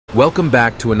Welcome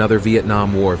back to another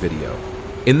Vietnam War video.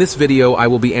 In this video, I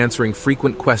will be answering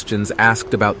frequent questions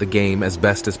asked about the game as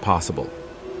best as possible.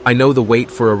 I know the wait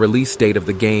for a release date of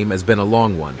the game has been a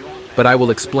long one, but I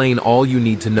will explain all you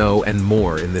need to know and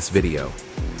more in this video.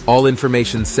 All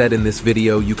information said in this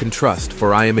video you can trust,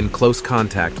 for I am in close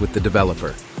contact with the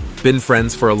developer. Been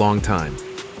friends for a long time.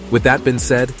 With that been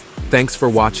said, thanks for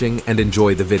watching and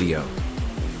enjoy the video.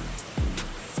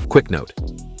 Quick note.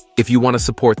 If you want to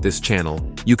support this channel,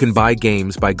 you can buy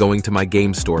games by going to my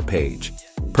game store page.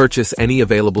 Purchase any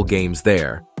available games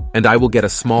there, and I will get a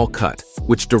small cut,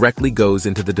 which directly goes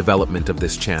into the development of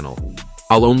this channel.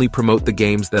 I'll only promote the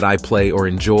games that I play or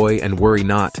enjoy, and worry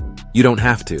not, you don't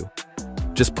have to.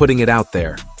 Just putting it out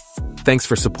there. Thanks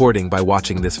for supporting by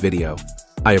watching this video.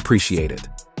 I appreciate it.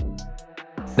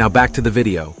 Now back to the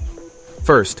video.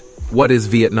 First, what is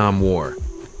Vietnam War?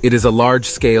 It is a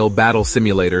large-scale battle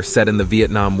simulator set in the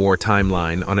Vietnam War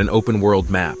timeline on an open-world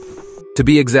map. To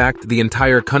be exact, the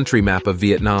entire country map of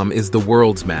Vietnam is the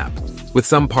world's map, with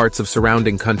some parts of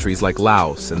surrounding countries like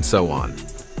Laos and so on.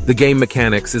 The game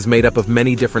mechanics is made up of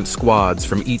many different squads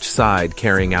from each side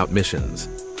carrying out missions.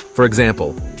 For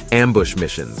example, ambush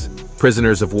missions,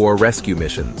 prisoners of war rescue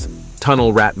missions,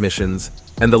 tunnel rat missions,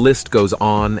 and the list goes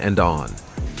on and on.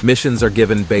 Missions are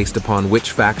given based upon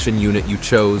which faction unit you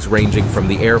chose, ranging from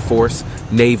the Air Force,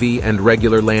 Navy, and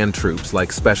regular land troops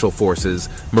like Special Forces,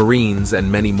 Marines,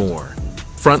 and many more.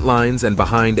 Front lines and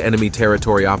behind enemy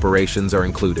territory operations are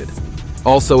included.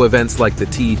 Also, events like the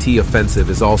TET Offensive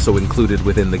is also included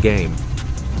within the game.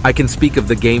 I can speak of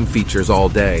the game features all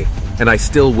day, and I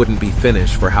still wouldn't be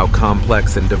finished for how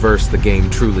complex and diverse the game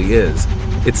truly is.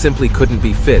 It simply couldn't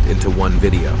be fit into one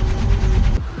video.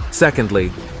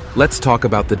 Secondly, let's talk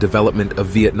about the development of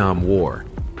Vietnam War.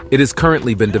 It has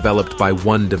currently been developed by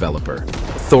one developer,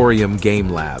 Thorium Game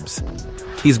Labs.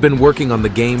 He's been working on the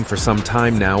game for some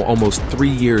time now, almost 3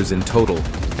 years in total,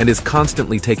 and is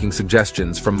constantly taking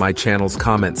suggestions from my channel's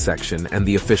comment section and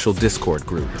the official Discord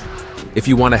group. If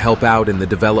you want to help out in the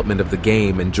development of the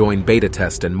game and join beta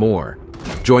test and more,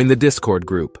 join the Discord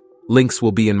group. Links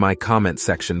will be in my comment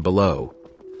section below.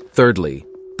 Thirdly,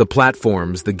 the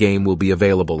platforms the game will be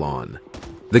available on.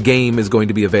 The game is going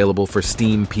to be available for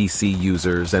Steam PC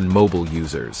users and mobile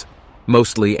users,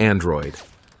 mostly Android.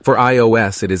 For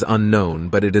iOS, it is unknown,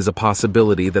 but it is a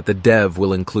possibility that the dev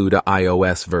will include an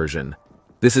iOS version.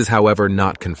 This is, however,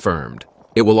 not confirmed.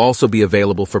 It will also be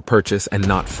available for purchase and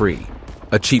not free.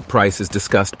 A cheap price is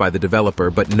discussed by the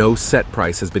developer, but no set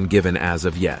price has been given as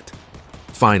of yet.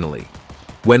 Finally,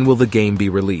 when will the game be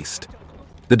released?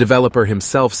 The developer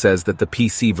himself says that the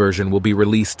PC version will be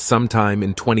released sometime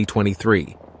in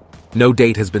 2023. No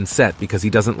date has been set because he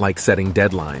doesn't like setting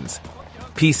deadlines.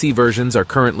 PC versions are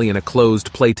currently in a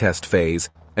closed playtest phase,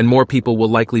 and more people will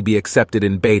likely be accepted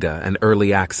in beta and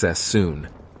early access soon.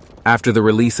 After the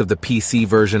release of the PC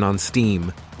version on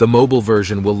Steam, the mobile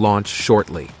version will launch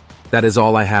shortly. That is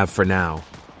all I have for now.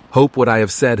 Hope what I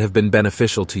have said have been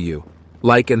beneficial to you.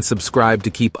 Like and subscribe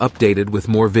to keep updated with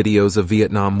more videos of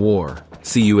Vietnam War.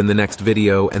 See you in the next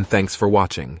video, and thanks for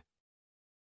watching.